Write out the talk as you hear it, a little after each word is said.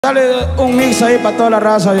Dale un mix ahí para toda la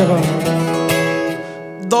raza, viejo.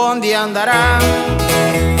 ¿Dónde andará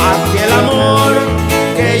aquel amor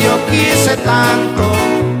que yo quise tanto?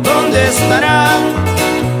 ¿Dónde estará?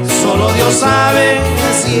 Solo Dios sabe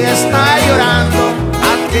si está llorando.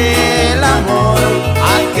 Aquel amor,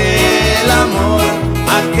 aquel amor,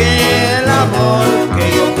 aquel amor que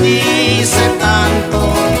yo quise tanto.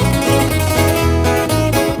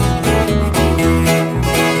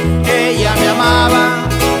 Ella me amaba,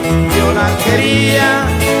 yo la quería,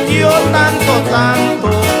 yo tanto, tanto.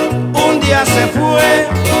 Un día se fue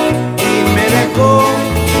y me dejó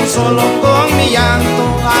solo con mi llanto.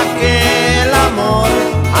 Aquel amor,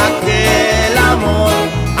 aquel amor,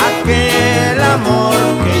 aquel amor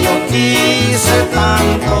que yo quise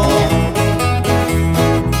tanto.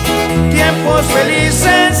 Tiempos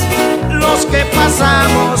felices los que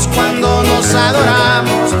pasamos cuando nos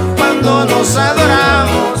adoramos, cuando nos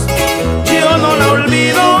adoramos. Yo no la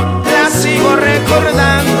olvido, la sigo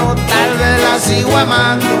recordando, tal vez la sigo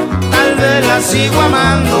amando, tal vez la sigo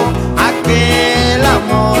amando. Aquel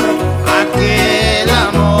amor, aquel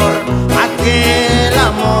amor, aquel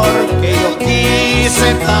amor que yo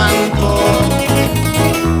quise tanto.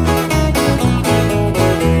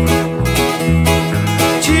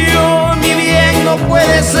 Yo, mi bien, no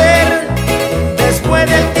puede ser después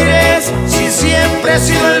del tirés, si siempre he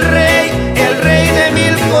sido el rey de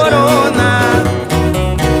mil coronas.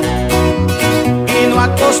 Y no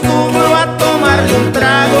acostumbro a tomarle un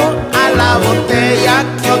trago a la botella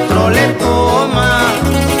que otro le toma.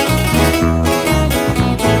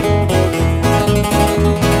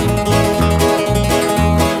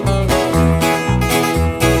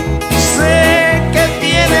 Sé que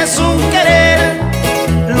tienes un querer,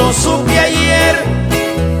 lo supe ayer,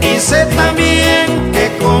 y sé también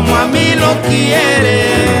que como a mí lo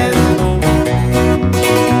quieres.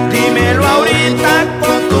 Dímelo ahorita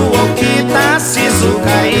con tu boquita, si su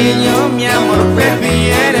cariño mi amor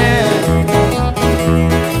prefiere.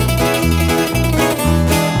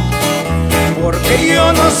 Porque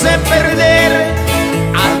yo no sé perder,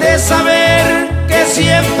 has de saber que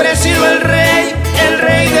siempre he sido el rey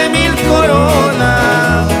de mil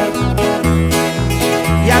coronas.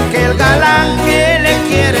 Y aquel galán que le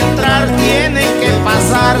quiere entrar tiene que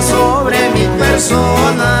pasar sobre mi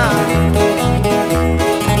persona.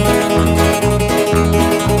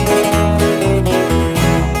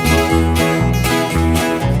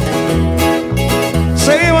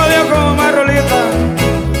 Seguimos, viejo, más rolita.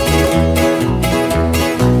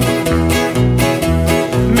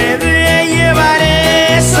 Me de llevar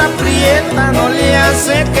esa prieta, no le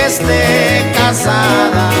hace que esté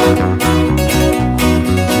casada.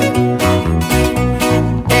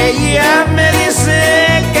 Ella me dice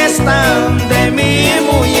que está de mí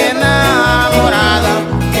muy enamorada,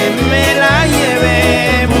 que me la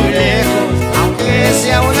lleve muy lejos, aunque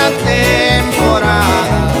sea una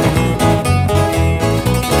temporada.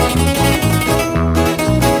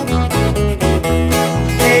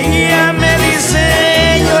 Ella me dice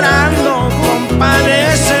llorando,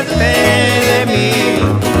 compadécete de mí.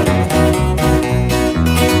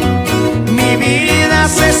 Mi vida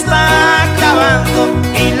se está acabando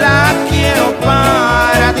y la quiero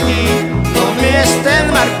para ti. No me estés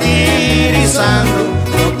martirizando,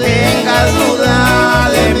 no tengas duda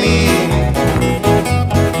de mí.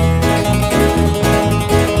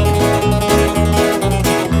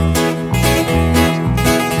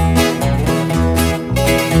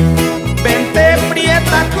 Vente,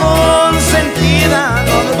 Prieta consentida,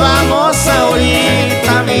 nos vamos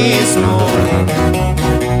ahorita mismo.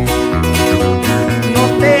 No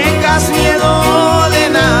tengas miedo de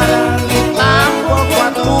nada, ni tampoco a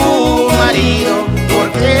tu marido,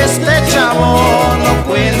 porque este chavo no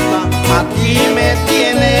cuenta, aquí me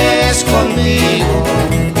tienes conmigo.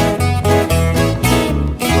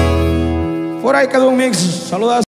 Por ahí quedó un mix. Saludas.